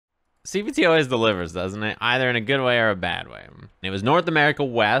CPT always delivers, doesn't it? Either in a good way or a bad way. It was North America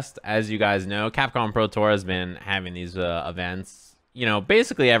West, as you guys know. Capcom Pro Tour has been having these events, you know,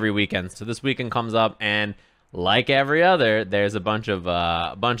 basically every weekend. So this weekend comes up, and like every other, there's a bunch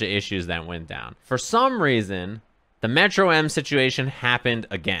of issues that went down. For some reason, the Metro M situation happened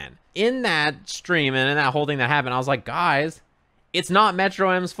again. In that stream and in that whole thing that happened, I was like, guys, it's not Metro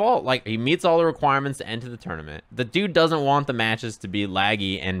M's fault. Like, he meets all the requirements to enter the tournament. The dude doesn't want the matches to be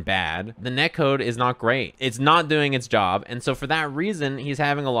laggy and bad. The netcode is not great. It's not doing its job. And so for that reason, he's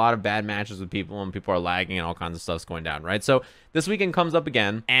having a lot of bad matches with people, and people are lagging and all kinds of stuff's going down, right? So this weekend comes up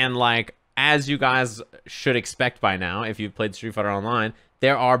again, and like, as you guys should expect by now, if you've played Street Fighter Online,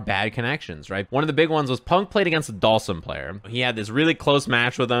 there are bad connections, right? One of the big ones was Punk played against a Dawson player. He had this really close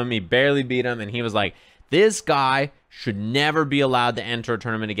match with him. He barely beat him, and he was like, this guy should never be allowed to enter a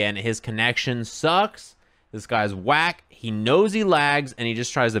tournament again. His connection sucks. This guy's whack. He knows he lags, and he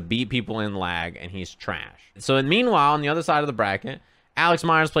just tries to beat people in lag, and he's trash. So meanwhile, on the other side of the bracket, Alex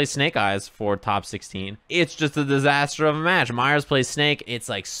Myers plays Snake Eyes for top 16. It's just a disaster of a match. Myers plays Snake. It's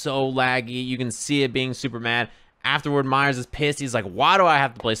like so laggy. You can see it being super mad. Afterward, Myers is pissed. He's like, why do I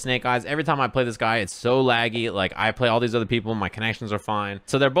have to play Snake Eyes? Every time I play this guy, it's so laggy. Like, I play all these other people. My connections are fine.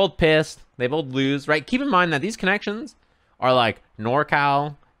 So they're both pissed. They both lose, right? Keep in mind that these connections are like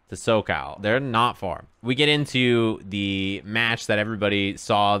NorCal to SoCal. They're not far. We get into the match that everybody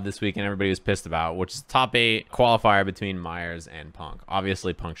saw this week and everybody was pissed about, which is top 8 qualifier between Myers and Punk.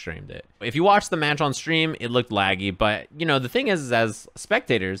 Obviously, Punk streamed it. If you watch the match on stream, it looked laggy, but you know, the thing is as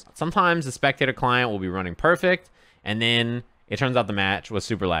spectators, sometimes the spectator client will be running perfect, and then it turns out the match was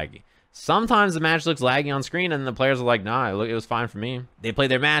super laggy. Sometimes the match looks laggy on screen, and the players are like, nah, it was fine for me. They play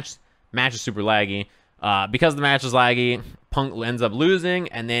their match is super laggy. Because the match is laggy, Punk ends up losing,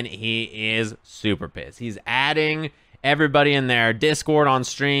 and then he is super pissed. He's adding everybody in their Discord on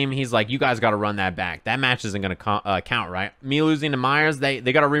stream. He's like, you guys got to run that back. That match isn't going to count, right? Me losing to Myers, they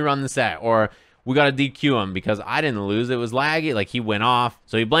got to rerun the set, or we got to DQ him because I didn't lose. It was laggy. Like, he went off,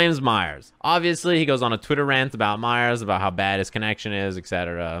 so he blames Myers. Obviously, he goes on a Twitter rant about Myers, about how bad his connection is,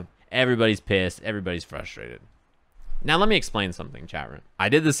 etc. Everybody's pissed. Everybody's frustrated. Now, let me explain something, chat room. I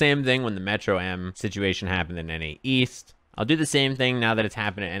did the same thing when the Metro M situation happened in NA East. I'll do the same thing now that it's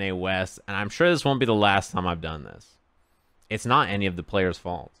happened in NA West, and I'm sure this won't be the last time I've done this. It's not any of the players'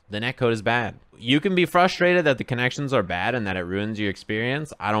 fault. The netcode is bad. You can be frustrated that the connections are bad and that it ruins your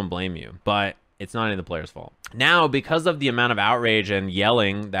experience. I don't blame you, but it's not any of the players' fault. Now, because of the amount of outrage and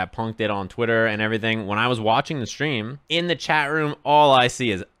yelling that Punk did on Twitter and everything, when I was watching the stream, in the chat room, all I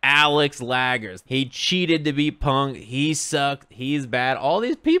see is Alex laggers. He cheated to beat Punk. He sucked. He's bad. All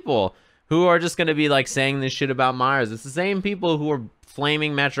these people who are just going to be like saying this shit about Myers. It's the same people who are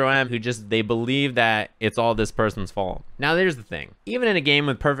flaming Metro M who just, they believe that it's all this person's fault. Now, there's the thing. Even in a game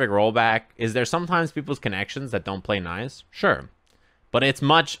with perfect rollback, is there sometimes people's connections that don't play nice? Sure. But it's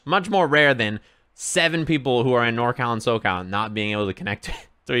much more rare than 7 people who are in NorCal and SoCal not being able to connect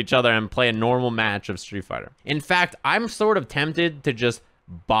to each other and play a normal match of Street Fighter. In fact, I'm sort of tempted to just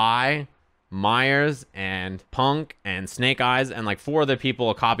buy Myers and Punk and Snake Eyes and like 4 other people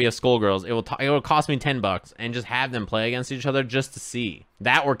a copy of Skullgirls. It will cost me $10 and just have them play against each other just to see.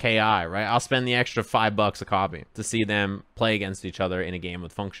 That or KI, right? I'll spend the extra $5 a copy to see them play against each other in a game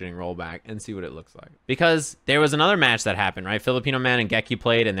with functioning rollback and see what it looks like. Because there was another match that happened, right? Filipino Man and Geki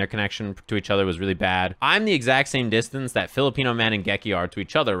played and their connection to each other was really bad. I'm the exact same distance that Filipino Man and Geki are to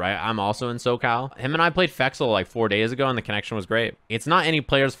each other, right? I'm also in SoCal. Him and I played Fexel like 4 days ago and the connection was great. It's not any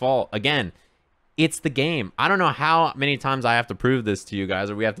player's fault. Again, it's the game. I don't know how many times I have to prove this to you guys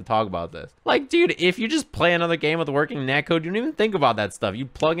or we have to talk about this. Like, dude, if you just play another game with working netcode, you don't even think about that stuff. You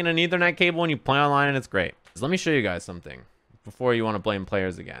plug in an Ethernet cable and you play online and it's great. So let me show you guys something before you want to blame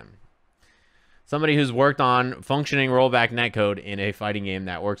players again. Somebody who's worked on functioning rollback netcode in a fighting game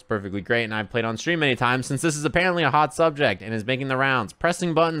that works perfectly great, and I've played on stream many times since this is apparently a hot subject and is making the rounds.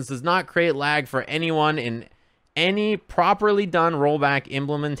 Pressing buttons does not create lag for anyone in any properly done rollback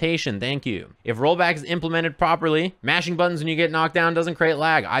implementation. Thank you. If rollback is implemented properly, mashing buttons when you get knocked down doesn't create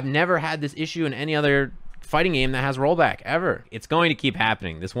lag. I've never had this issue in any other fighting game that has rollback ever. It's going to keep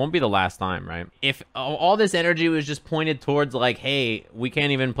happening. This won't be the last time, right? If all this energy was just pointed towards like, hey, we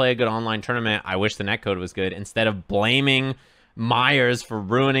can't even play a good online tournament, I wish the netcode was good, instead of blaming Myers for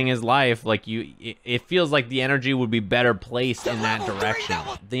ruining his life, like it feels like the energy would be better placed in that direction.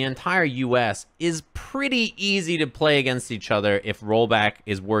 The entire US is pretty easy to play against each other if rollback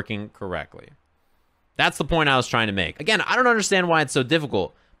is working correctly. That's the point I was trying to make. Again, I don't understand why it's so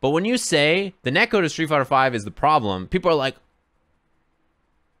difficult, but when you say the netcode of Street Fighter V is the problem, people are like,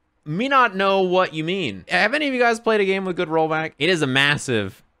 me not know what you mean. Have any of you guys played a game with good rollback? It is a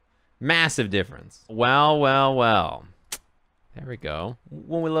massive Massive difference. Well, well, well. There we go.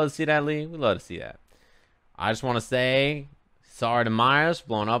 Wouldn't we love to see that, Lee? We love to see that. I just want to say, sorry to Myers for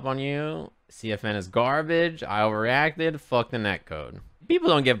blowing up on you. CFN is garbage. I overreacted. Fuck the netcode. People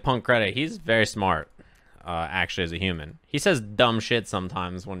don't give Punk credit. He's very smart, actually, as a human. He says dumb shit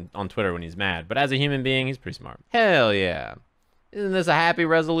sometimes on Twitter when he's mad, but as a human being, he's pretty smart. Hell yeah. Isn't this a happy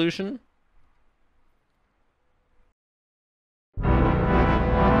resolution?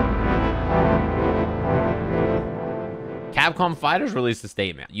 Capcom Fighters released a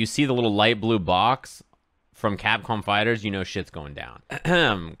statement. You see the little light blue box from Capcom Fighters, you know shit's going down.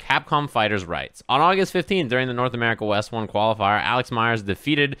 Capcom Fighters writes, on August 15th, during the North America West 1 qualifier, Alex Myers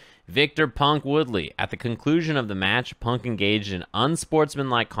defeated Victor Punk Woodley. At the conclusion of the match, Punk engaged in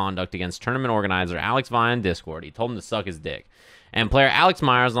unsportsmanlike conduct against tournament organizer Alex Vine on Discord. He told him to suck his dick. And player Alex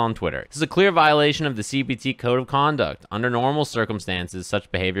Myers on Twitter. This is a clear violation of the CPT Code of Conduct. Under normal circumstances,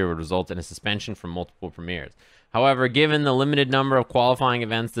 such behavior would result in a suspension from multiple premieres. However, given the limited number of qualifying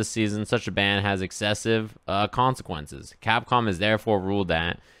events this season, such a ban has excessive consequences. Capcom has therefore ruled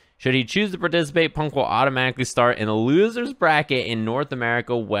that, should he choose to participate, Punk will automatically start in the loser's bracket in North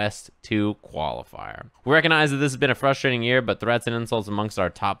America West 2 qualifier. We recognize that this has been a frustrating year, but threats and insults amongst our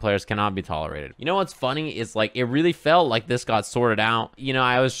top players cannot be tolerated. You know what's funny is, like, it really felt like this got sorted out. You know,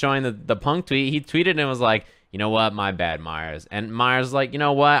 I was showing the Punk tweet. He tweeted and was like, you know what, my bad, Myers. And Myers like, you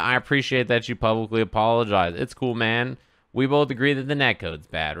know what, I appreciate that you publicly apologize. It's cool, man. We both agree that the netcode's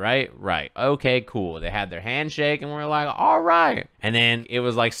bad, right? Right. Okay, cool. They had their handshake and we're like, all right. And then it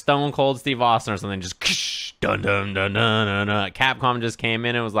was like Stone Cold Steve Austin or something, just dun dun dun dun dun dun. Capcom just came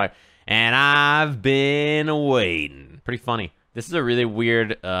in and was like, and I've been waiting. Pretty funny. This is a really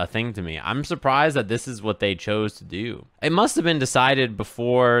weird thing to me. I'm surprised that this is what they chose to do. It must have been decided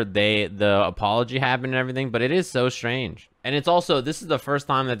before the apology happened and everything, but it is so strange. And it's also, this is the first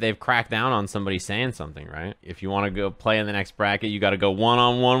time that they've cracked down on somebody saying something, right? If you want to go play in the next bracket, you got to go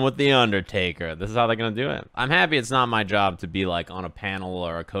one-on-one with The Undertaker. This is how they're going to do it. I'm happy it's not my job to be like on a panel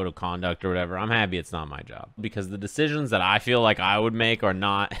or a code of conduct or whatever. I'm happy it's not my job. Because the decisions that I feel like I would make are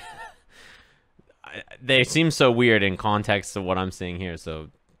not... they seem so weird in context of what I'm seeing here. So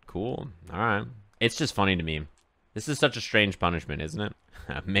cool. All right. It's just funny to me. This is such a strange punishment, isn't it?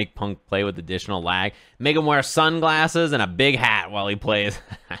 Make Punk play with additional lag. Make him wear sunglasses and a big hat while he plays.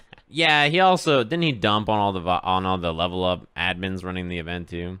 Yeah, he also didn't he dump on all the level up admins running the event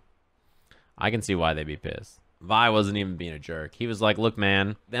too. I can see why they'd be pissed. Vi wasn't even being a jerk. He was like, look,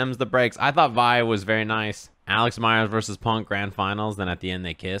 man, them's the breaks. I thought Vi was very nice. Alex Myers versus Punk grand finals, then at the end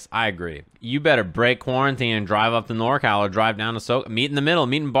they kiss. I agree. You better break quarantine and drive up to NorCal or drive down to meet in the middle,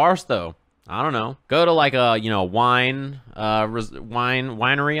 meet in Barstow. I don't know. Go to like a, you know, winery,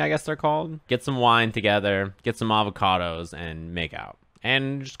 I guess they're called. Get some wine together, get some avocados and make out.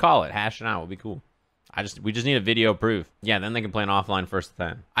 And just call it, hash it out, it'll be cool. We just need a video proof. Yeah, then they can play an offline first to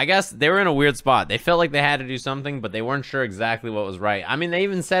 10. I guess they were in a weird spot. They felt like they had to do something, but they weren't sure exactly what was right. I mean, they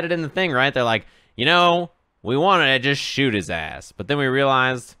even said it in the thing, right? They're like, you know, we wanted to just shoot his ass. But then we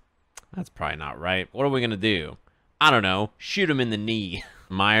realized, that's probably not right. What are we gonna do? I don't know, shoot him in the knee.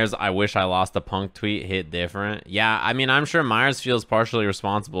 Myers, I wish I lost a Punk tweet, hit different. Yeah, I mean, I'm sure Myers feels partially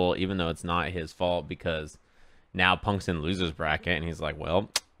responsible, even though it's not his fault, because now Punk's in loser's bracket, and he's like, well,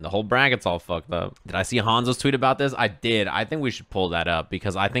 the whole bracket's all fucked up. Did I see Hanzo's tweet about this? I did. I think we should pull that up,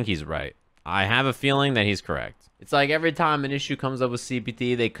 because I think he's right. I have a feeling that he's correct. It's like every time an issue comes up with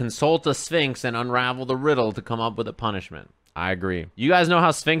CPT, they consult a Sphinx and unravel the riddle to come up with a punishment. I agree. You guys know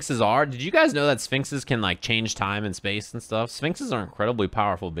how Sphinxes are? Did you guys know that Sphinxes can like change time and space and stuff? Sphinxes are incredibly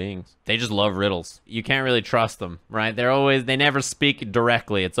powerful beings. They just love riddles. You can't really trust them, right? They never speak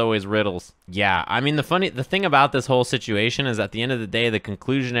directly. It's always riddles. Yeah, I mean, the thing about this whole situation is at the end of the day, the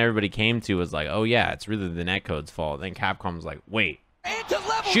conclusion everybody came to was like, oh yeah, it's really the netcode's fault. Then Capcom's like, wait,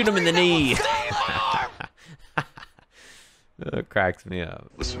 shoot him in the knee. It cracks me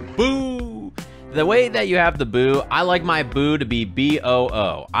up. Listen. Boo! The way that you have to boo, I like my boo to be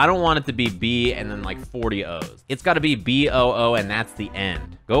B-O-O. I don't want it to be B and then like 40 O's. It's got to be B-O-O and that's the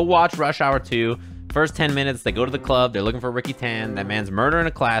end. Go watch Rush Hour 2. First 10 minutes, they go to the club. They're looking for Ricky Tan. That man's murdering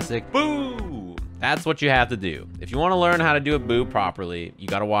a classic. Boo! That's what you have to do. If you want to learn how to do a boo properly, you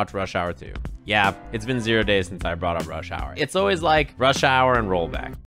got to watch Rush Hour 2. Yeah, it's been 0 days since I brought up Rush Hour. It's always like Rush Hour and Rollback.